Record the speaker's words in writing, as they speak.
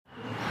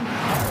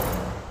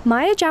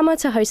Maya Jama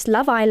to host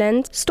Love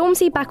Island,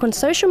 Stormzy back on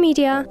social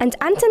media, and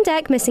Ant and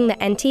Dec missing the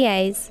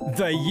NTAs.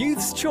 The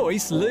Youth's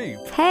Choice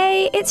Loop.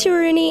 Hey, it's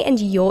Rooney and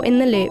you're in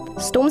the loop.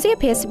 Stormzy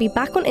appears to be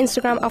back on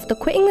Instagram after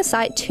quitting the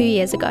site 2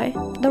 years ago.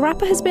 The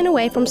rapper has been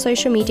away from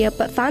social media,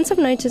 but fans have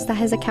noticed that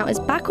his account is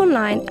back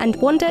online and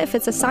wonder if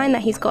it's a sign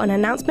that he's got an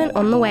announcement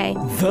on the way.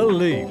 The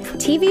Loop.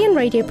 TV and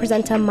radio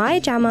presenter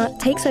Maya Jama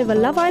takes over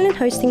Love Island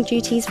hosting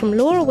duties from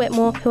Laura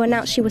Whitmore, who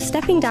announced she was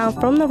stepping down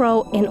from the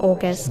role in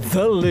August.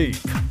 The Loop.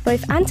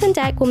 Both Ant and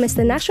Dec will miss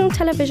the National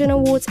Television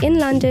Awards in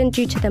London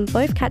due to them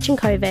both catching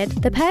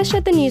COVID. The pair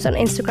shared the news on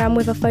Instagram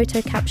with a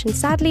photo captioned,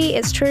 "Sadly,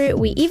 it's true,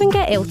 we even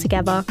get ill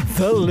together."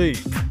 The Loop.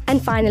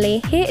 And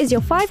finally, here is your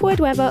 5-word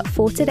weather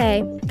for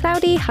today.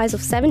 Cloudy, highs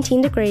of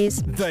 17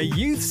 degrees. The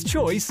Youth's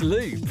Choice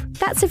Loop.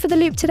 That's it for The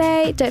Loop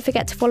today. Don't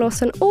forget to follow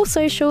us on all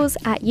socials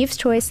at Youth's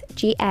Choice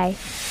GA.